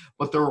genes,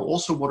 but there are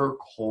also what are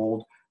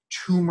called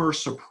tumor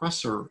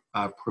suppressor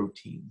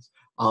proteins.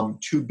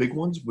 Two big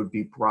ones would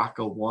be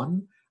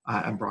BRCA1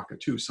 and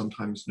BRCA2,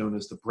 sometimes known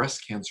as the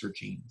breast cancer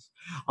genes.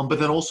 But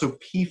then also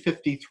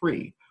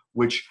P53,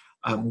 which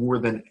more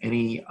than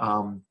any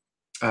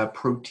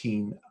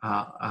protein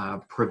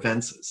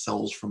prevents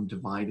cells from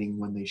dividing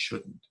when they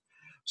shouldn't.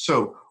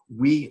 So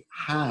we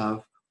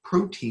have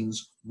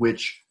proteins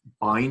which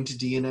bind to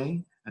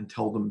DNA and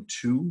tell them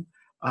to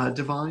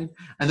divide.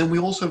 And then we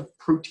also have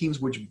proteins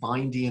which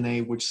bind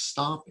DNA, which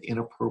stop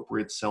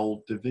inappropriate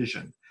cell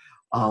division.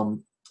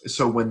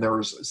 So when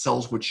there's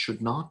cells which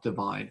should not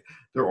divide,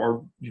 there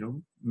are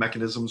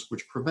mechanisms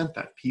which prevent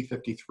that,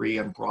 P53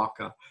 and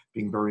BRCA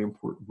being very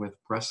important with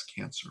breast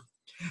cancer.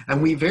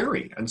 And we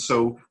vary. And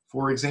so,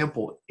 for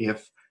example,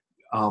 if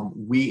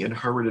we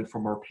inherited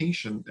from our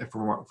patient,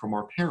 from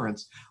our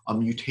parents, a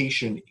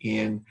mutation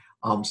in,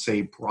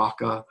 say,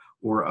 BRCA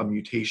or a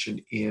mutation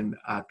in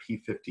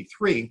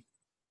P53,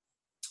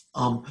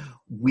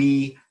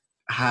 we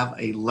have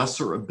a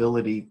lesser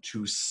ability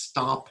to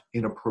stop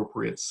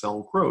inappropriate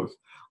cell growth.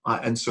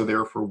 And so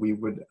therefore we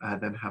would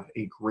then have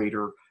a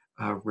greater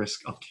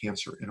risk of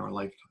cancer in our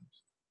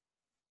lifetimes.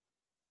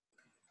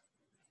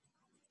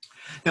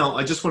 Now,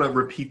 I just want to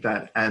repeat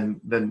that and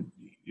then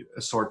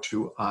start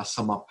to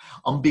sum up,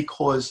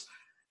 because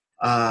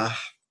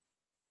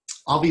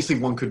obviously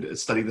one could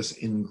study this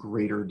in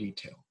greater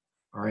detail,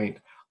 all right?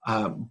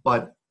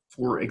 But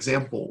for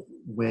example,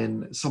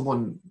 when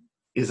someone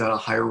is at a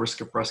higher risk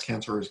of breast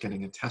cancer or is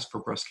getting a test for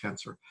breast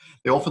cancer,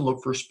 they often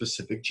look for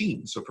specific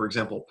genes. So for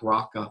example,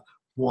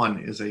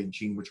 BRCA1 is a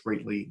gene which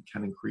greatly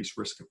can increase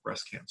risk of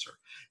breast cancer.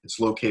 It's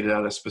located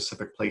at a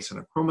specific place in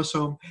a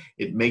chromosome.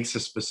 It makes a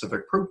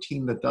specific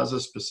protein that does a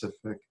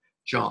specific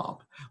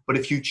job. But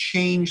if you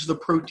change the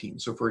protein,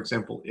 so for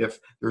example, if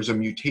there's a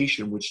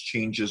mutation which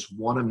changes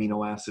one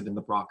amino acid in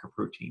the BRCA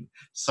protein,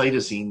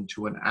 cytosine,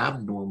 to an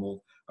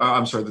abnormal,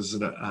 this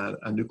is a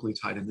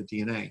nucleotide in the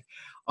DNA.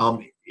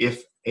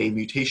 If a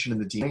mutation in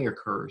the DNA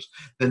occurs,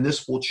 then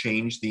this will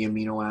change the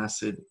amino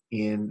acid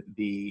in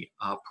the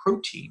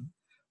protein,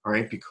 all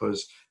right,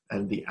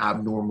 and the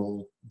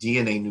abnormal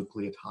DNA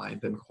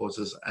nucleotide then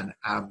causes an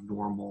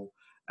abnormal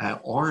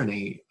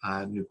RNA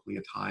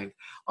nucleotide,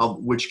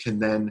 which can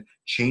then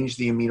change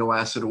the amino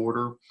acid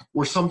order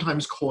or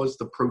sometimes cause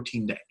the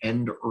protein to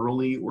end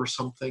early or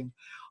something.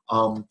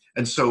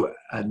 And so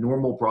a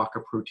normal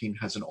BRCA protein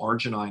has an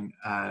arginine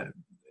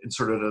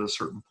inserted at a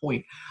certain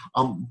point.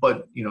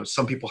 But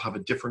some people have a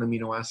different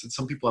amino acid.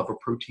 Some people have a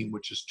protein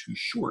which is too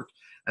short,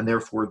 and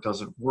therefore it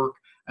doesn't work,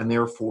 and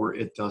therefore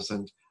it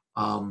doesn't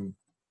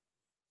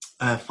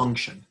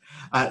function.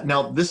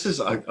 Now, this is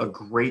a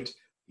great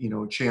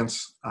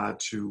chance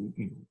to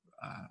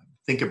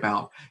think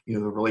about the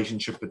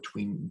relationship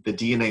between the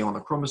DNA on the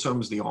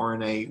chromosomes, the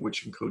RNA,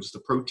 which encodes the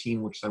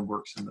protein, which then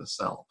works in the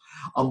cell.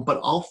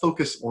 But I'll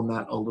focus on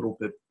that a little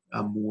bit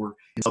more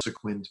in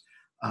subsequent.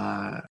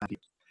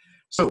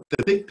 So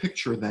the big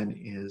picture then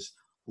is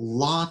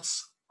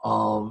lots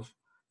of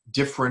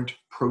different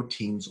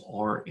proteins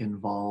are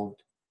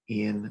involved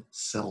in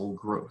cell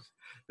growth.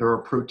 There are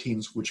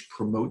proteins which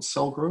promote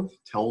cell growth,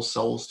 tell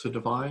cells to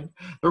divide.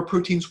 There are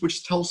proteins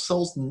which tell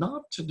cells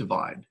not to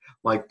divide,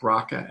 like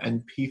BRCA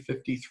and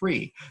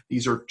P53.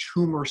 These are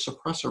tumor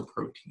suppressor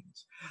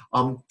proteins.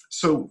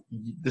 So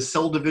the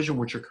cell division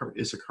which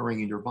is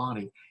occurring in your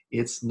body,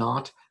 it's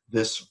not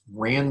this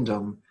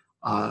random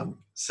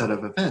set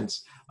of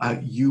events,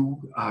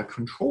 you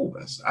control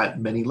this at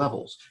many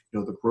levels. You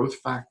know, the growth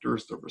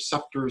factors, the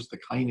receptors, the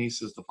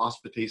kinases, the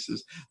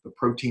phosphatases, the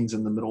proteins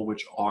in the middle,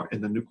 which are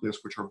in the nucleus,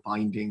 which are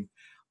binding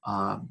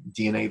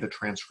DNA, the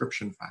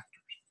transcription factors.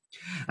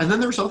 And then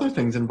there's other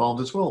things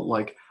involved as well,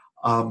 like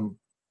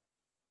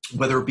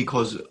whether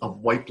because of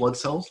white blood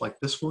cells like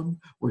this one,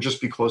 or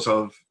just because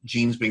of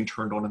genes being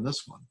turned on in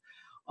this one.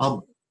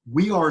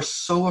 We are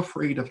so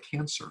afraid of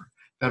cancer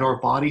that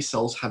our body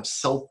cells have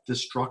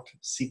self-destruct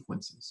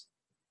sequences.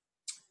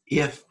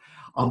 If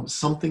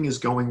something is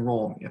going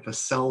wrong, if a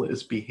cell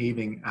is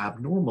behaving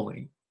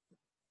abnormally,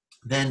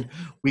 then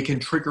we can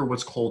trigger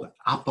what's called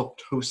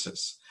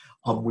apoptosis,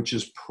 which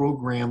is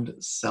programmed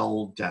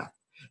cell death.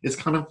 It's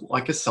kind of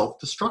like a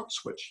self-destruct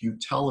switch. You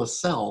tell a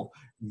cell,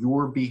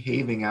 you're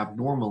behaving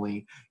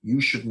abnormally, you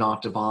should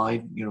not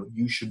divide, you know,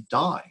 you should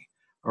die,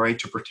 all right,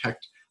 to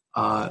protect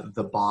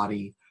the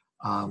body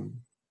from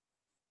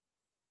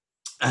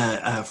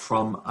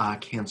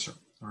cancer,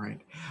 all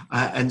right?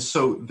 And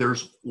so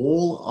there's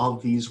all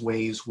of these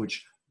ways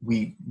which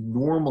we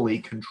normally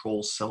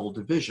control cell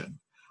division.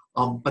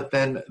 But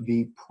then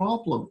the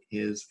problem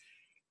is,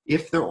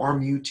 if there are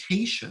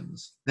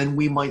mutations, then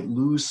we might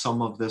lose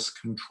some of this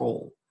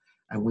control,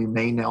 and we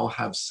may now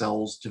have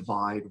cells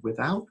divide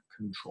without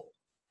control,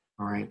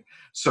 all right?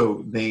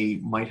 So they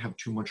might have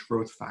too much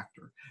growth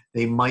factor.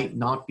 They might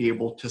not be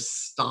able to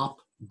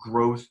stop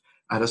growth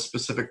at a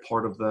specific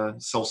part of the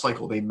cell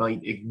cycle. They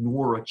might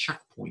ignore a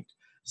checkpoint,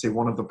 say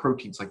one of the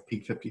proteins like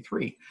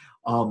P53,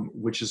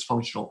 which is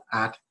functional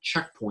at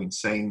checkpoints,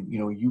 saying, you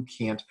know, you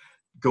can't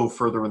go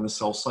further in the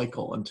cell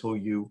cycle until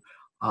you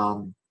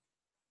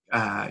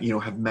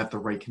have met the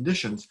right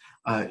conditions.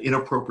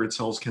 Inappropriate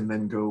cells can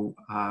then go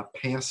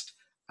past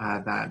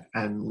that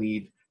and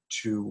lead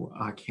to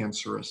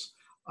cancerous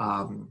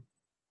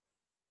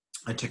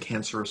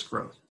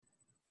growth,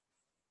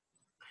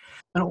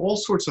 and all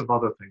sorts of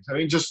other things. I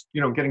mean, just,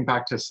 you know, getting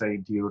back to, say,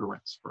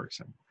 deodorants, for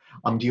example.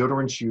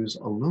 Deodorants use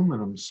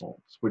aluminum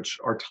salts, which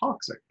are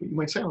toxic. But you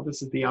might say, oh,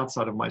 this is the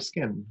outside of my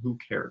skin. Who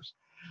cares?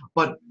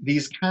 But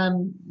these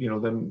can, you know,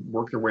 then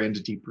work their way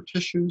into deeper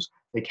tissues.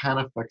 They can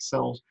affect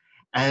cells.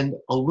 And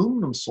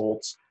aluminum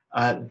salts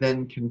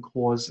then can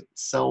cause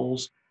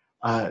cells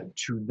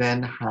to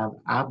then have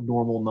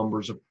abnormal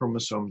numbers of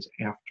chromosomes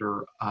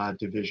after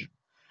division.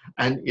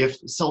 And if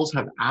cells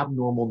have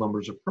abnormal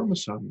numbers of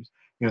chromosomes,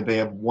 you know, they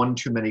have one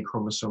too many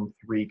chromosome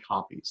 3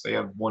 copies. They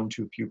have one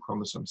too few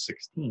chromosome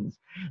 16s.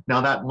 Now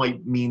that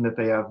might mean that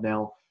they have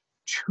now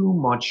too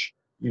much,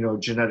 you know,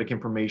 genetic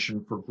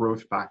information for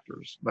growth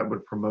factors that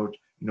would promote,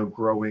 you know,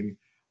 growing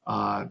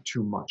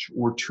too much,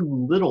 or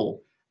too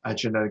little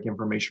genetic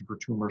information for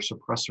tumor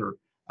suppressor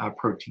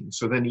proteins.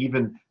 So then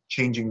even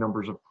changing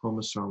numbers of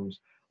chromosomes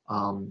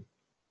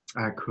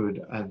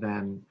could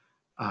then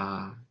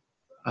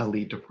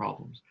lead to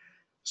problems.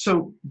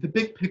 So the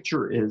big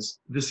picture is,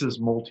 this is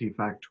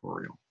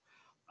multifactorial.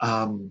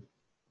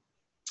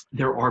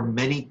 There are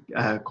many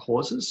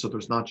causes, so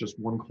there's not just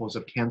one cause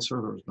of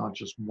cancer, there's not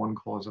just one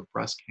cause of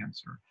breast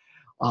cancer.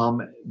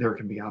 There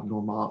can be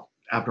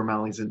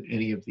abnormalities in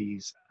any of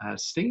these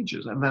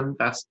stages, and then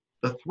that's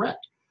the threat.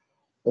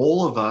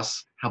 All of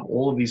us have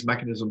all of these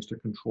mechanisms to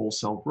control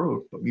cell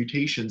growth, but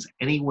mutations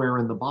anywhere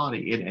in the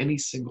body, in any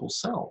single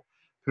cell,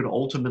 could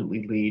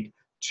ultimately lead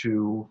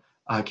to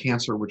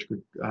cancer, which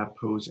could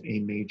pose a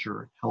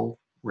major health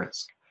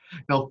risk.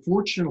 Now,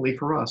 fortunately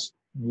for us,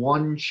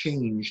 one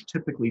change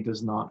typically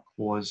does not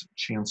cause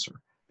cancer.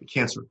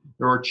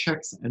 There are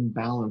checks and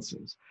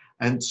balances.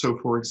 And so,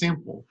 for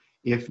example,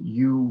 if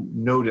you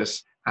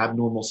notice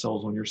abnormal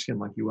cells on your skin,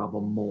 like you have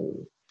a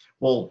mole,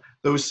 well,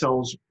 those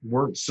cells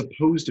weren't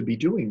supposed to be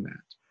doing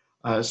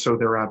that, so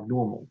they're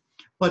abnormal.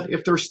 But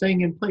if they're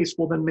staying in place,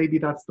 well, then maybe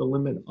that's the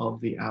limit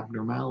of the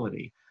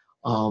abnormality.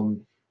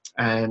 And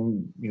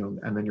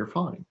then you're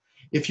fine.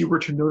 If you were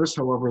to notice,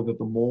 however, that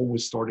the mole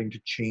was starting to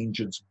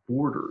change its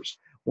borders,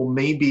 well,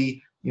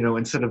 maybe, you know,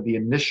 instead of the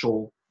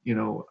initial,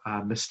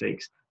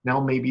 mistakes, now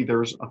maybe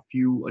there's a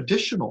few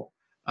additional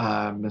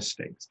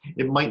mistakes.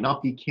 It might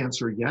not be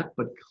cancer yet,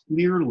 but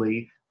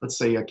clearly, let's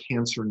say a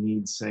cancer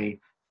needs, say,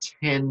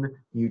 10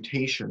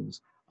 mutations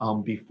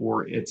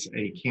before it's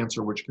a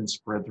cancer which can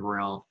spread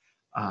throughout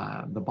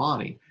the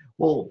body.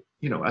 Well,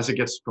 you know, as it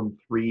gets from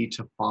 3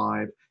 to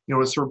 5, you know,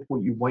 at a certain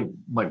point, you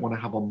might want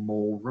to have a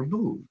mole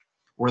removed,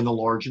 or in the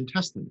large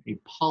intestine, a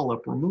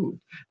polyp removed.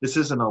 This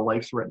isn't a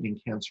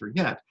life-threatening cancer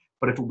yet,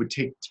 but if it would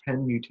take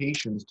 10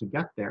 mutations to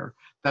get there,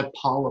 that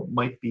polyp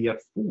might be at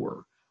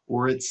 4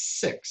 or at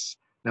 6.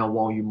 Now,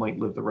 while you might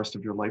live the rest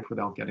of your life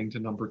without getting to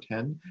number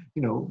 10,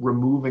 you know,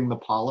 removing the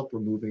polyp,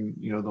 removing,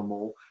 you know, the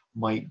mole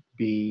might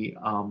be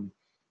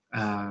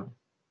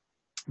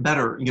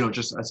better, you know,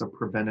 just as a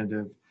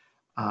preventative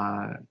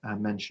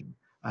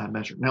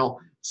measure. Now,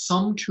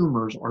 some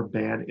tumors are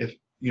bad if,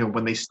 you know,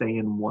 when they stay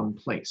in one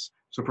place.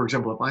 So for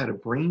example, if I had a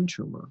brain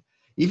tumor,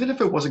 even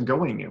if it wasn't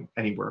going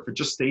anywhere, if it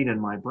just stayed in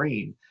my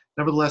brain,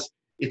 nevertheless,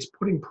 it's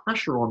putting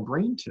pressure on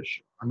brain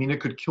tissue. I mean,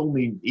 it could kill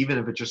me even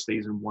if it just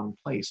stays in one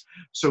place.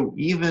 So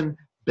even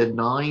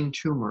benign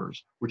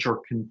tumors, which are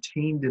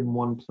contained in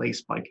one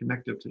place by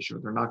connective tissue.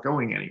 They're not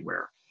going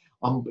anywhere.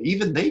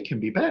 Even they can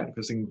be bad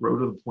because they can grow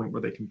to the point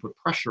where they can put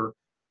pressure,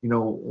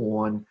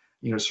 on,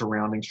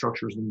 surrounding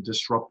structures and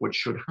disrupt what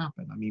should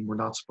happen. I mean, we're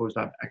not supposed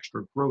to have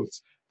extra growth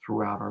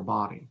throughout our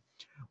body.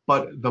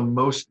 But the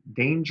most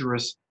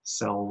dangerous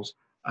cells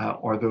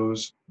are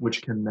those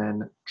which can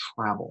then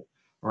travel.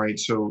 All right,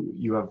 so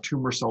you have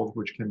tumor cells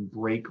which can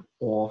break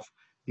off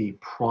the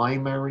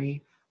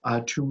primary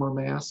tumor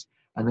mass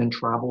and then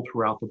travel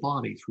throughout the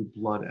body through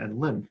blood and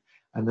lymph,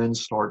 and then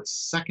start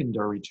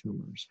secondary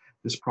tumors.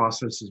 This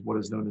process is what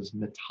is known as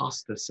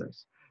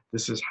metastasis.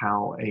 This is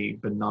how a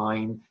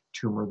benign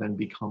tumor then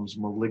becomes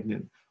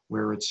malignant,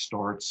 where it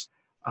starts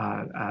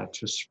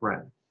to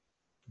spread.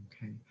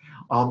 Okay,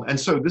 and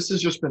so this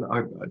has just been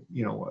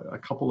a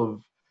couple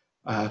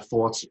of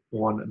thoughts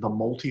on the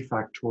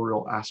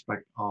multifactorial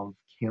aspect of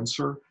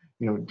cancer.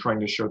 Trying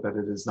to show that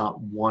it is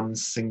not one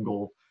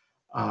single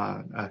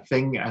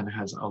thing and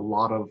has a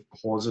lot of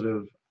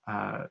causative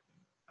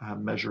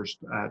measures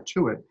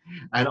to it.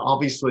 And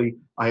obviously,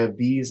 I have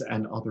these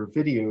and other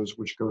videos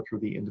which go through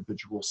the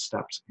individual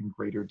steps in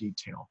greater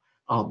detail,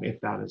 if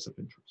that is of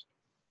interest.